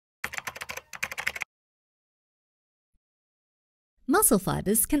Muscle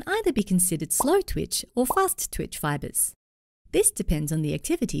fibers can either be considered slow-twitch or fast-twitch fibers. This depends on the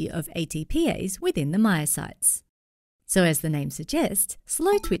activity of ATPase within the myocytes. So as the name suggests,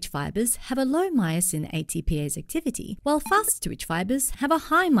 slow-twitch fibers have a low myosin ATPase activity, while fast-twitch fibers have a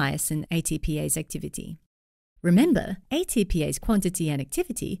high myosin ATPase activity. Remember, ATPase quantity and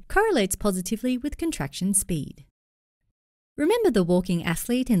activity correlates positively with contraction speed. Remember the walking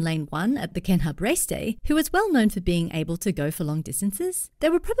athlete in lane 1 at the Kenhub race day who was well known for being able to go for long distances? They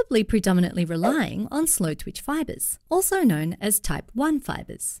were probably predominantly relying on slow-twitch fibers, also known as type 1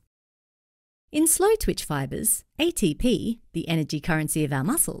 fibers. In slow-twitch fibers, ATP, the energy currency of our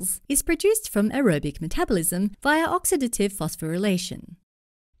muscles, is produced from aerobic metabolism via oxidative phosphorylation.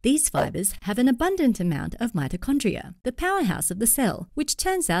 These fibers have an abundant amount of mitochondria, the powerhouse of the cell, which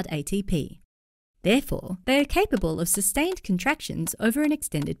turns out ATP. Therefore, they are capable of sustained contractions over an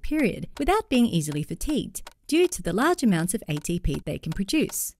extended period without being easily fatigued due to the large amounts of ATP they can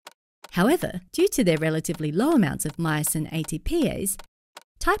produce. However, due to their relatively low amounts of myosin ATPase,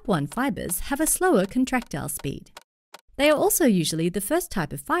 type 1 fibers have a slower contractile speed. They are also usually the first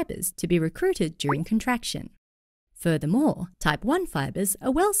type of fibers to be recruited during contraction. Furthermore, type 1 fibers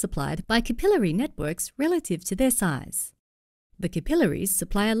are well supplied by capillary networks relative to their size. The capillaries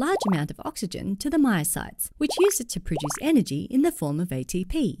supply a large amount of oxygen to the myocytes, which use it to produce energy in the form of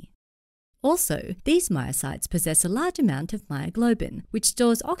ATP. Also, these myocytes possess a large amount of myoglobin, which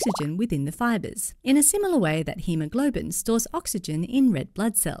stores oxygen within the fibers, in a similar way that hemoglobin stores oxygen in red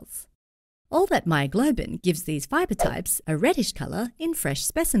blood cells. All that myoglobin gives these fiber types a reddish color in fresh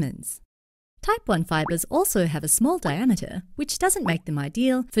specimens. Type 1 fibers also have a small diameter, which doesn't make them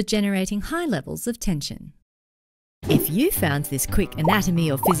ideal for generating high levels of tension. If you found this quick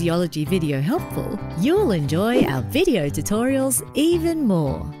anatomy or physiology video helpful, you'll enjoy our video tutorials even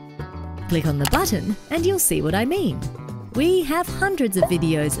more. Click on the button and you'll see what I mean. We have hundreds of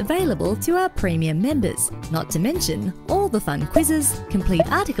videos available to our premium members, not to mention all the fun quizzes, complete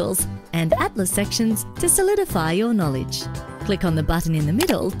articles, and atlas sections to solidify your knowledge. Click on the button in the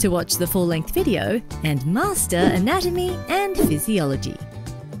middle to watch the full-length video and master anatomy and physiology.